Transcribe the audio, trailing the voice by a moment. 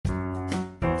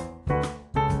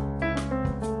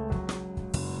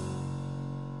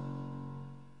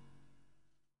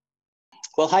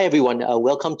Well, hi everyone.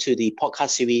 Welcome to the podcast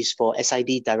series for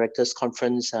SID Directors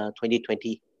Conference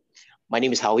 2020. My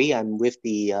name is Howie. I'm with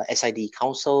the SID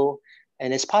Council,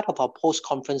 and as part of our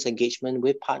post-conference engagement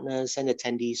with partners and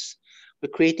attendees, we're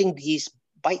creating these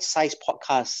bite-sized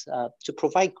podcasts to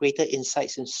provide greater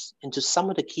insights into some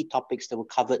of the key topics that were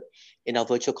covered in our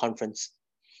virtual conference.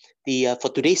 For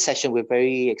today's session, we're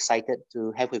very excited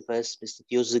to have with us Mr.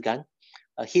 Thio Tse Gan.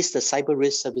 He's the Cyber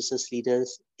Risk Services Leader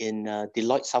in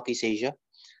Deloitte Southeast Asia.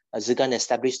 Tse Gan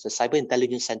established the Cyber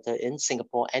Intelligence Center in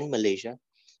Singapore and Malaysia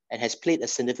and has played a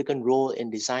significant role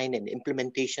in design and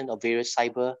implementation of various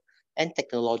cyber and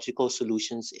technological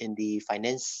solutions in the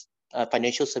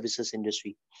financial services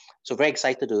industry. So very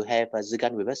excited to have Tse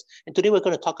Gan with us. And today we're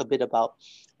going to talk a bit about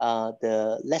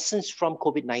the lessons from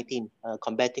COVID-19,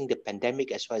 combating the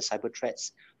pandemic as well as cyber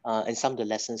threats, and some of the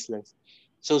lessons learned.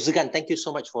 So Tse Gan, thank you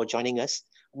so much for joining us.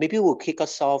 Maybe we'll kick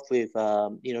us off with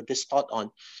this thought on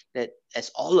that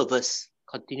as all of us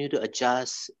continue to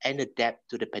adjust and adapt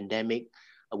to the pandemic,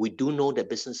 we do know that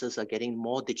businesses are getting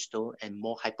more digital and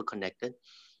more hyper-connected.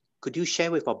 Could you share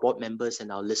with our board members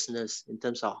and our listeners in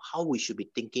terms of how we should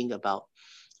be thinking about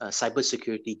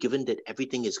cybersecurity, given that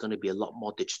everything is going to be a lot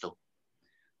more digital?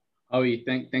 Howie,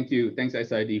 thank you. Thanks,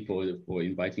 SID, for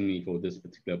inviting me for this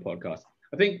particular podcast.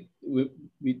 I think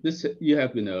this year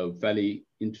have been a fairly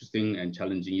interesting and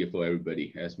challenging year for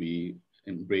everybody as we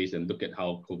embrace and look at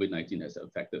how COVID-19 has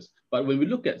affected us. But when we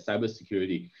look at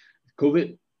cybersecurity,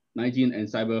 COVID-19 and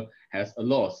cyber has a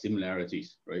lot of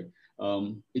similarities, right?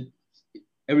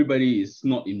 Everybody is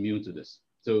not immune to this.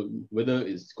 So whether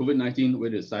it's COVID-19,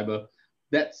 whether it's cyber,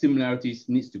 that similarities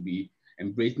needs to be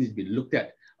embraced, needs to be looked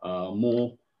at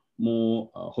more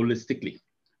holistically.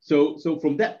 So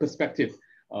from that perspective,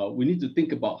 we need to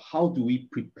think about how do we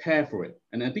prepare for it.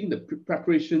 And I think the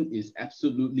preparation is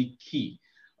absolutely key.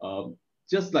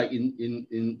 Just like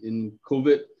in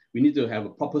COVID, we need to have a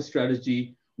proper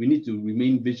strategy. We need to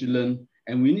remain vigilant,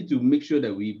 and we need to make sure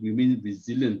that we remain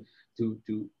resilient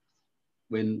to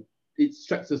when it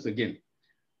strikes us again.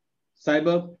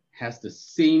 Cyber has the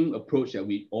same approach that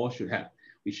we all should have.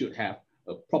 We should have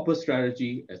a proper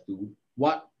strategy as to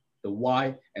what, the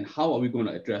why, and how are we going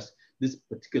to address this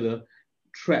particular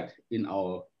threat in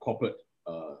our corporate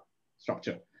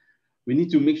structure. We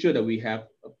need to make sure that we have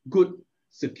a good,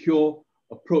 secure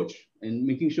approach and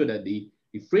making sure that the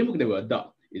framework that we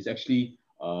adopt is actually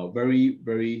very,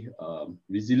 very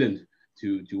resilient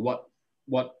to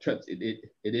what threats it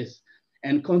is.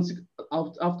 And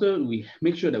after we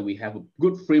make sure that we have a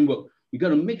good framework, we got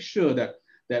to make sure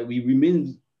that we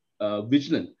remain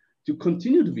vigilant to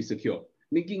continue to be secure,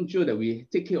 making sure that we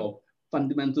take care of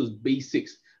fundamentals,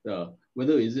 basics,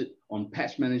 whether is it on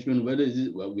patch management, whether is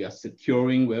it we are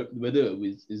securing, whether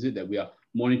is it that we are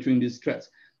monitoring these threats.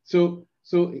 So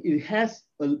it has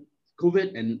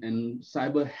COVID and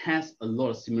cyber has a lot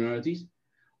of similarities.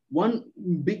 One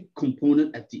big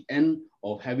component at the end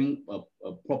of having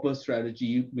a proper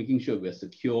strategy, making sure we're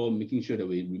secure, making sure that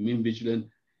we remain vigilant,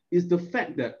 is the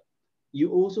fact that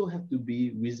you also have to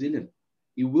be resilient.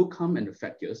 It will come and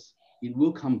affect us. It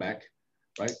will come back,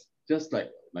 right? Just like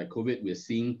COVID, we're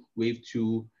seeing wave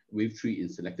 2, wave 3 in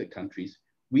selected countries.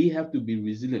 We have to be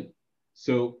resilient.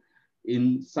 So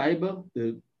in cyber,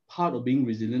 the part of being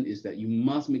resilient is that you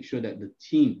must make sure that the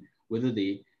team, whether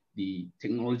the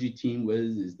technology team, whether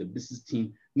it's the business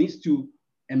team, needs to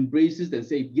embrace this and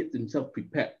say, get themselves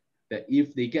prepared, that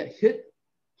if they get hit,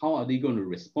 how are they going to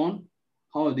respond?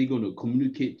 How are they going to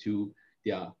communicate to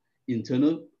their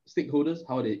internal stakeholders?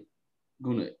 How are they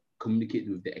going to communicate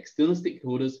with the external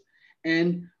stakeholders?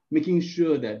 And making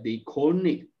sure that they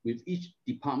coordinate with each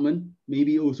department,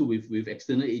 maybe also with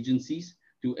external agencies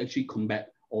to actually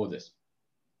combat all this.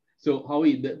 So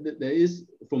Howie, there is,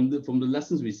 from the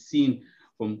lessons we've seen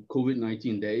from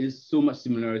COVID-19, there is so much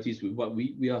similarities with what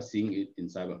we are seeing in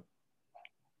cyber.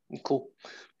 Cool.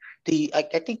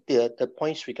 I think the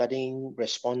points regarding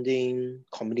responding,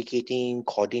 communicating,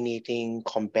 coordinating,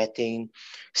 combating,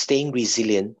 staying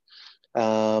resilient,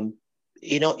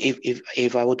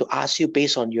 if I were to ask you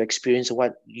based on your experience of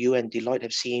what you and Deloitte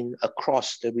have seen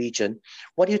across the region,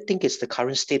 what do you think is the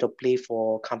current state of play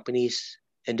for companies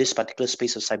in this particular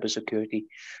space of cybersecurity?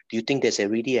 Do you think there's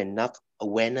already enough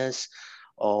awareness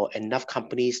or enough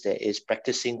companies that is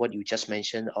practicing what you just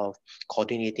mentioned of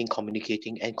coordinating,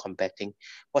 communicating, and combating?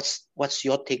 What's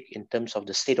your take in terms of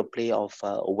the state of play of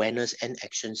awareness and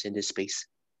actions in this space?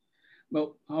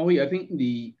 Well, Howie, I think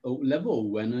the level of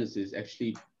awareness is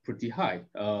actually pretty high.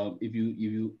 If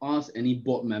you ask any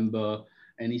board member,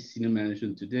 any senior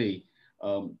management today,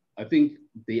 I think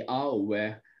they are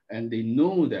aware and they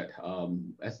know that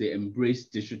as they embrace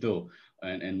digital,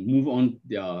 and move on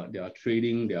their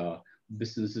trading, their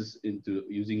businesses into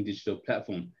using digital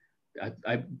platform.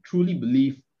 I truly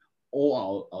believe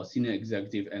all our senior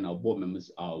executive and our board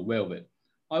members are aware of it.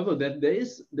 However, that there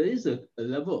is a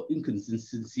level of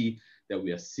inconsistency that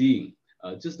we are seeing.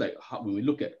 Just like when we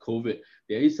look at COVID,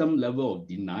 there is some level of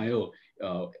denial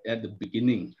at the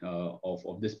beginning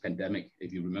of this pandemic,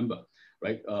 if you remember,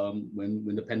 right?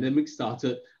 When the pandemic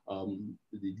started,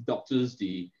 the doctors,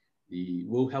 the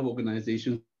World Health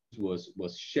Organization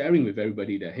was sharing with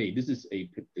everybody that, hey, this is a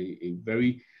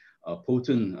very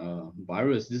potent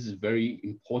virus. This is very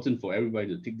important for everybody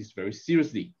to take this very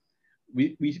seriously.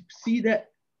 We see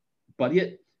that, but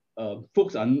yet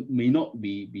folks may not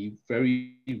be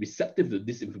very receptive to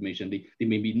this information. They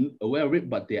may be aware of it,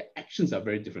 but their actions are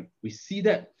very different. We see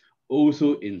that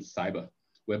also in cyber,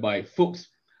 whereby folks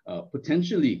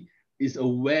potentially is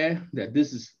aware that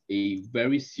this is a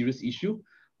very serious issue,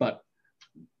 but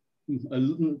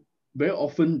very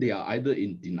often they are either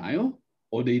in denial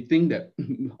or they think that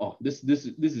oh, this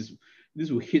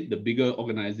will hit the bigger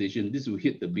organization, this will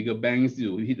hit the bigger banks, this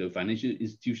will hit the financial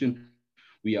institution.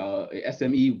 We are a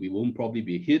SME, we won't probably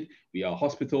be hit. We are a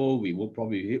hospital, we won't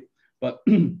probably be hit. But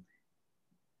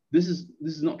this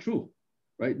is not true,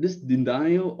 right? This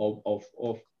denial of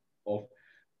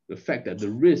the fact that the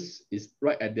risk is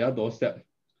right at their doorstep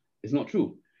is not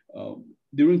true.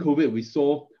 During COVID, we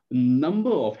saw a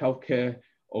number of healthcare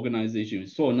organizations, we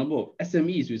saw a number of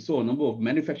SMEs, we saw a number of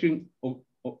manufacturing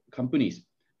companies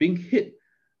being hit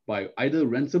by either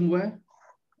ransomware,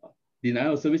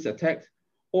 denial of service attack,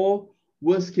 or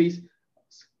worst case,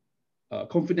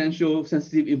 confidential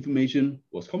sensitive information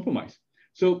was compromised.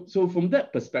 So from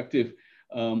that perspective,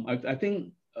 I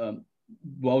think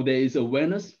while there is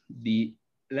awareness, the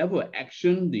level of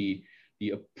action, the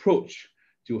approach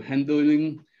to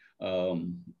handling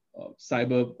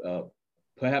cyber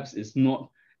perhaps is not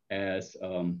as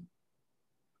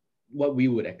what we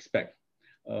would expect.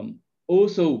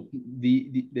 Also,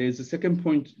 there's a second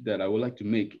point that I would like to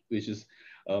make, which is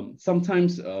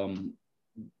sometimes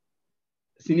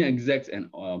senior execs and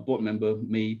board member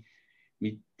may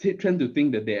tend to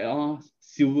think that there are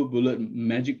silver bullet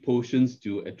magic potions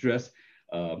to address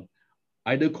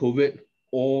either COVID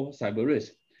or cyber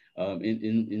risk.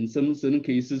 In some certain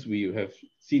cases, we have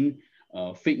seen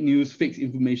fake news, fake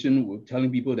information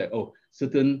telling people that, oh,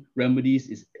 certain remedies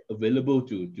is available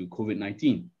to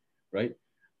COVID-19, right?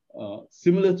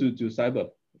 Similar to cyber,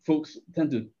 folks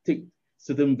tend to take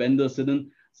certain vendors,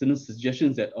 certain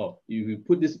suggestions that, oh, if you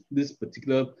put this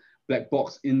particular black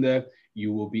box in there,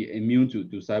 you will be immune to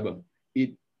cyber.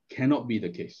 It cannot be the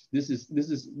case. This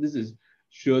is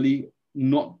surely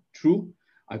not true.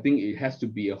 I think it has to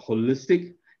be a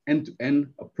holistic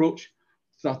end-to-end approach,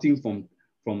 starting from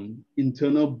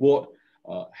internal board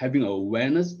having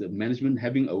awareness, the management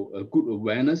having a good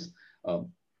awareness,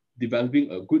 developing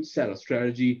a good set of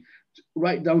strategy,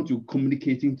 right down to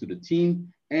communicating to the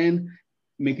team and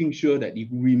making sure that you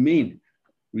remain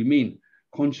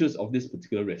conscious of this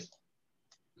particular risk.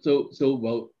 So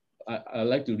well, I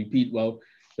like to repeat, while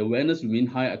the awareness remain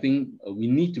high, I think we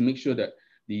need to make sure that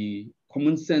the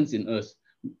common sense in us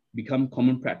become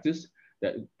common practice,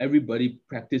 that everybody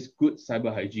practice good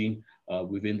cyber hygiene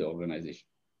within the organization.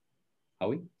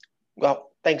 Howie?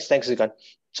 Well, thanks, Tse Gan.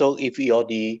 So if you're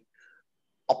the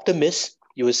optimist,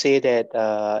 you would say that,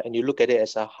 and you look at it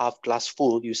as a half glass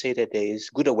full, you say that there is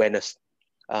good awareness.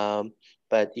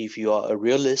 But if you are a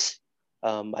realist,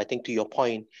 I think to your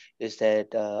point is that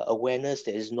awareness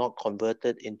that is not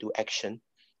converted into action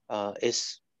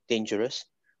is dangerous.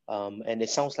 And it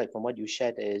sounds like from what you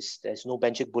shared is there's no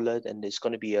magic bullet, and it's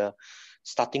going to be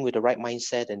starting with the right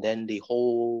mindset, and then the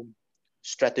whole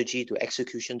strategy to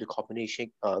execution to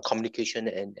communication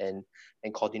and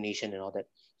coordination and all that.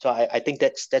 So I think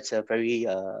that's a very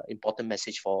important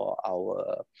message for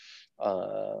our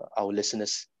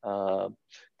listeners. Well,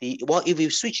 if we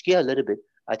switch gear a little bit,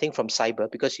 I think from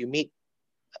cyber, because you made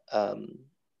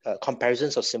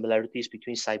comparisons of similarities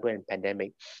between cyber and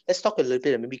pandemic. Let's talk a little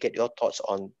bit and maybe get your thoughts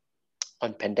on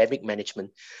pandemic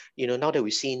management. You know, now that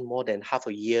we've seen more than half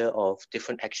a year of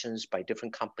different actions by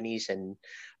different companies and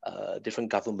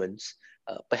different governments,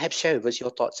 perhaps share with us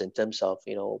your thoughts in terms of,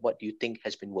 you know, what do you think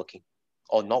has been working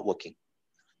or not working?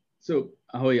 So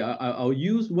I'll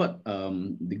use what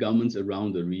the governments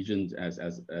around the regions as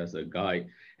a guide,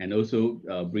 and also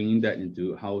bringing that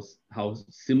into how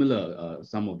similar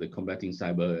some of the combating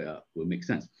cyber will make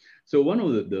sense. So one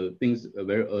of the things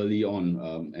very early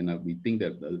on, and we think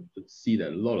that see that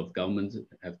a lot of governments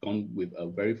have gone with a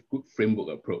very good framework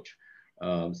approach,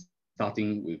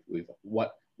 starting with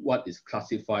what is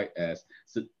classified as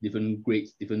different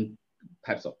grades, different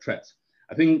types of threats.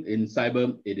 I think in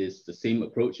cyber, it is the same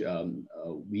approach.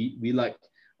 We like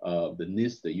the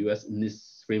NIST, the US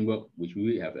NIST framework, which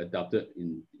we have adopted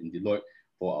in Deloitte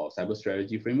for our cyber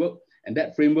strategy framework. And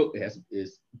that framework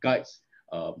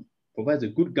provides a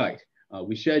good guide.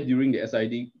 We shared during the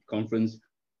SID conference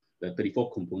the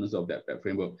 34 components of that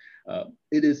framework.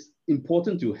 It is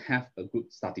important to have a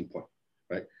good starting point,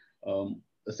 right?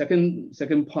 The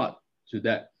second part to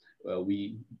that,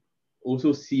 we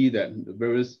also see that the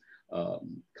various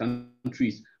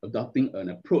countries adopting an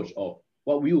approach of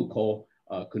what we would call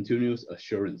continuous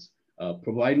assurance,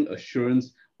 providing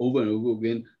assurance over and over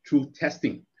again through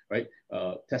testing, right?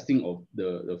 Testing of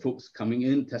the folks coming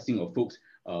in, testing of folks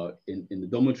in the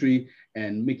dormitory,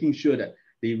 and making sure that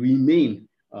they remain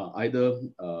either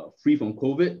free from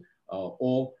COVID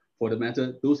or, for the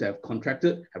matter, those who have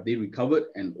contracted, have they recovered,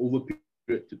 and over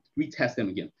period to retest them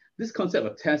again. This concept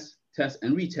of test,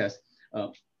 and retest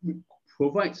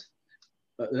provides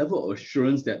a level of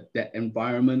assurance that that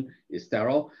environment is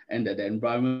sterile and that the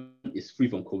environment is free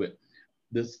from COVID.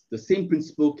 The same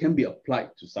principle can be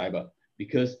applied to cyber,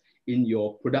 because in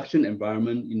your production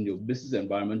environment, in your business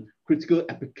environment, critical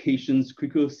applications,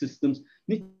 critical systems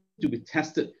need to be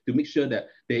tested to make sure that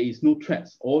there is no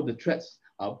threats, or the threats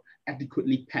are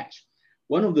adequately patched.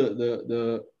 One of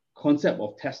the concept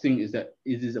of testing is that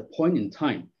it is a point in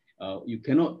time. You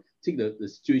cannot take the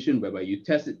situation whereby you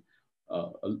test it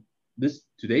this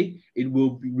today, it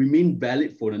will remain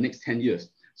valid for the next 10 years.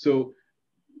 So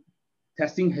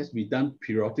testing has to be done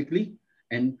periodically,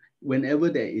 and whenever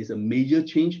there is a major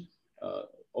change,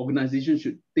 organizations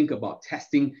should think about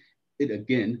testing it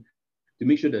again to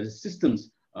make sure that the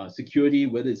systems security,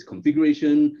 whether it's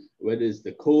configuration, whether it's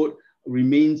the code,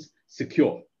 remains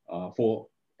secure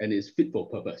and is fit for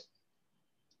purpose.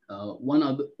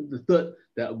 The third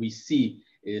that we see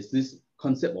is this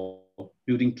concept of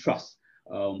building trust.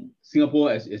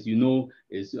 Singapore, as you know,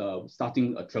 is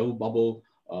starting a travel bubble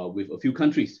with a few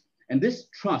countries. And this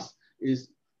trust is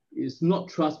not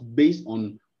trust based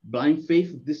on blind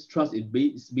faith. This trust is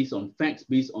based on facts,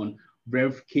 based on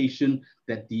verification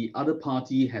that the other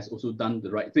party has also done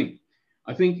the right thing.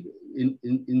 I think in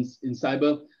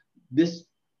cyber, this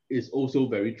is also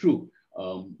very true.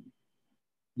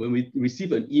 When we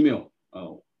receive an email,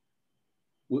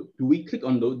 do we click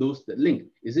on that link?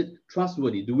 Is it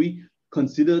trustworthy? Do we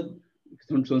consider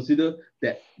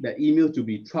that email to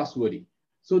be trustworthy?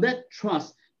 So that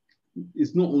trust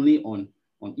is not only on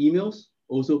emails,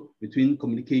 also between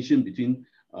communication between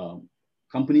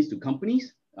companies to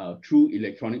companies through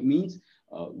electronic means.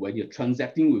 When you're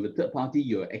transacting with a third party,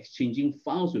 you're exchanging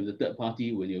files with the third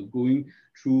party. When you're going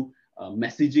through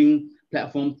messaging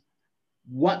platforms,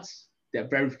 what's that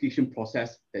verification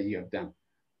process that you have done?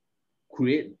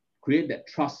 Create that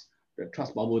trust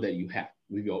bubble that you have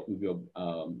with your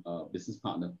business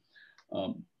partner.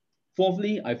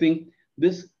 Fourthly, I think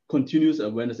this continuous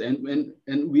awareness,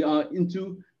 and we are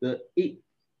into the 8th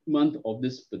month of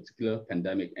this particular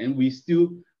pandemic, and we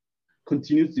still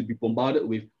continue to be bombarded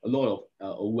with a lot of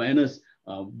awareness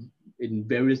in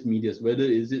various medias, whether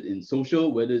is it in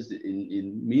social, whether it's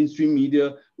in mainstream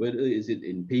media, whether is it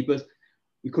in papers.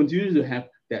 We continue to have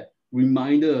that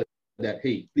reminder that,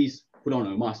 hey, please put on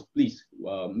a mask, please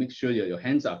make sure your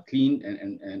hands are clean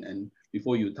and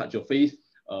before you touch your face,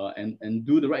 and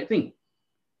do the right thing.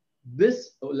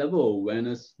 This level of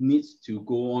awareness needs to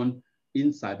go on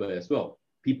in cyber as well.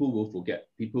 People will forget.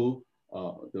 People,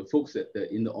 the folks that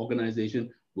in the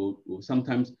organization will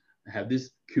sometimes have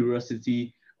this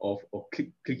curiosity of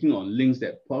clicking on links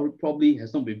that probably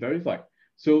has not been verified.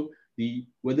 So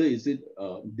whether is it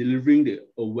delivering the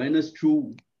awareness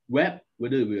through web,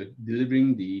 whether we're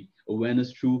delivering the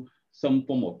awareness through some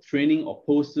form of training or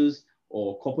posters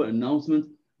or corporate announcements,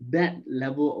 that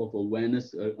level of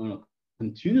awareness on a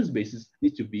continuous basis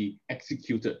needs to be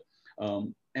executed.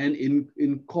 And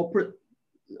in corporate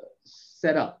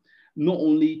setup, not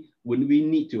only when we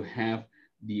need to have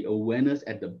the awareness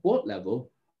at the board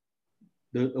level,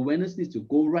 the awareness needs to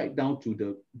go right down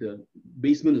to the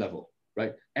basement level,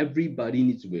 right? Everybody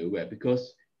needs to be aware,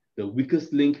 because the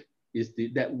weakest link is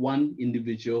that one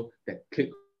individual that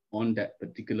clicked on that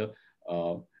particular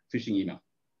phishing email.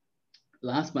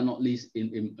 Last but not least,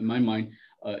 in my mind,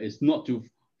 is not to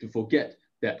forget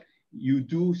that you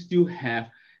do still have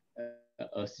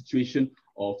a situation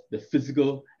of the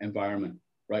physical environment,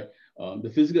 right?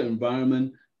 The physical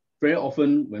environment, very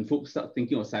often when folks start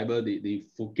thinking of cyber, they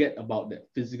forget about that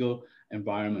physical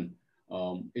environment.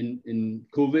 In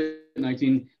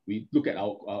COVID-19, we look at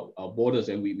our borders,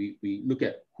 and we look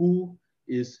at who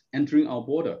is entering our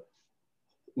border.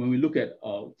 When we look at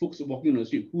folks walking on the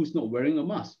street, who's not wearing a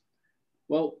mask?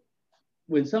 Well,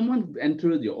 when someone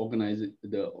enters your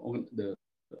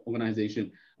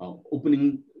organization,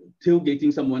 opening,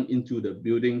 tailgating someone into the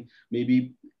building,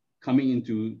 maybe coming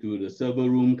into the server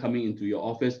room, coming into your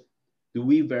office, do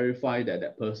we verify that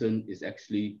that person is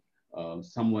actually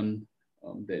someone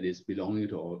that is belonging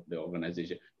to the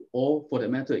organization? Or for that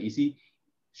matter,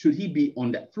 should he be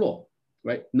on that floor,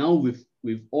 right? Now with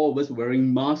all of us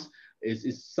wearing masks,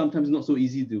 it's sometimes not so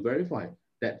easy to verify.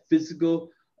 That physical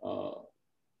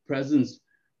presence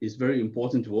is very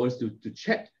important to us to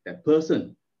check that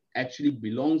person actually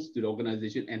belongs to the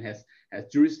organization and has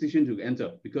jurisdiction to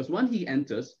enter. Because once he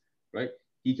enters, right,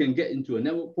 he can get into a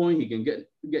network point, he can get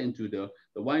into the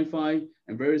Wi-Fi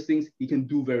and various things, he can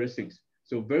do various things.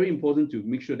 So very important to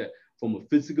make sure that from a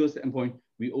physical standpoint,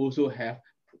 we also have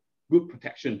good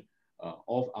protection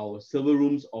of our server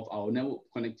rooms, of our network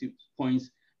connected points,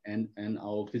 and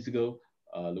our physical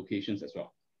locations as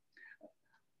well.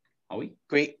 Are we?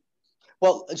 Great.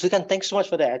 Well, Tse Gan, thanks so much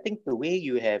for that. I think the way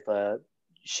you have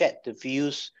shared the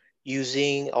views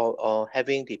using or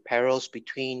having the parallels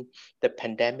between the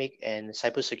pandemic and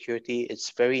cybersecurity,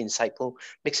 it's very insightful,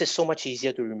 makes it so much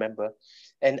easier to remember.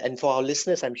 And for our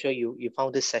listeners, I'm sure you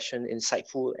found this session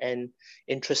insightful and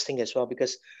interesting as well,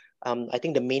 because I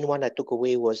think the main one I took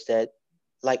away was that,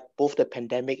 like both the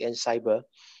pandemic and cyber,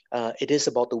 it is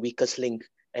about the weakest link.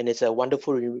 And it's a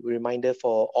wonderful reminder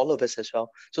for all of us as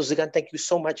well. So Tse Gan, thank you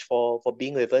so much for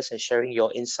being with us and sharing your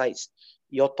insights,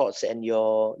 your thoughts, and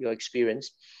your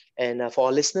experience. And for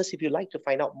our listeners, if you'd like to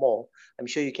find out more, I'm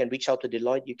sure you can reach out to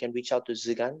Deloitte, you can reach out to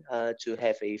Tse Gan to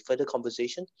have a further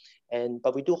conversation.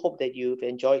 But we do hope that you've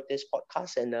enjoyed this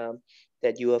podcast and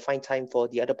that you will find time for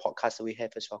the other podcasts that we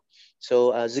have as well.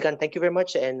 So Tse Gan, thank you very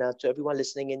much. And to everyone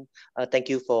listening in, thank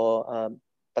you for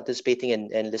participating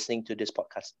and listening to this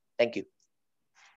podcast. Thank you.